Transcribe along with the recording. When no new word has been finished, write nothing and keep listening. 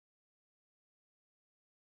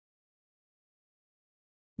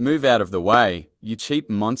Move out of the way, you cheap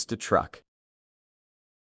monster truck.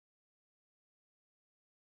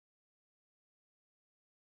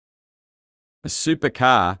 A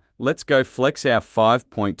supercar, let's go flex our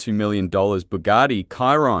 $5.2 million Bugatti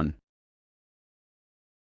Chiron.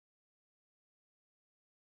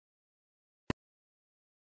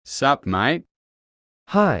 Sup, mate?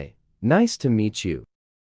 Hi, nice to meet you.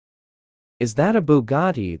 Is that a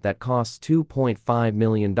Bugatti that costs $2.5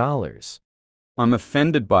 million? I'm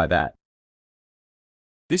offended by that.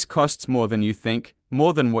 This costs more than you think,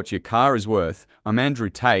 more than what your car is worth. I'm Andrew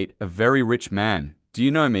Tate, a very rich man. Do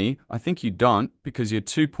you know me? I think you don't, because you're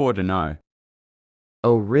too poor to know.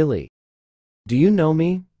 Oh really? Do you know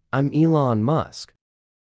me? I'm Elon Musk.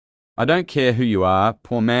 I don't care who you are,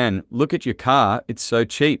 poor man. Look at your car, it's so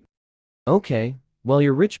cheap. Okay, well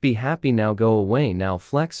you're rich, be happy now, go away now,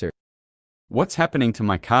 flexer. What's happening to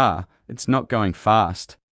my car? It's not going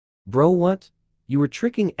fast. Bro, what? You were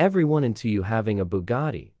tricking everyone into you having a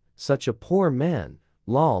Bugatti. Such a poor man.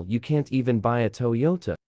 Lol, you can't even buy a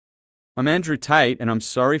Toyota. I'm Andrew Tate and I'm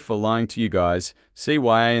sorry for lying to you guys. See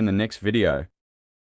why in the next video.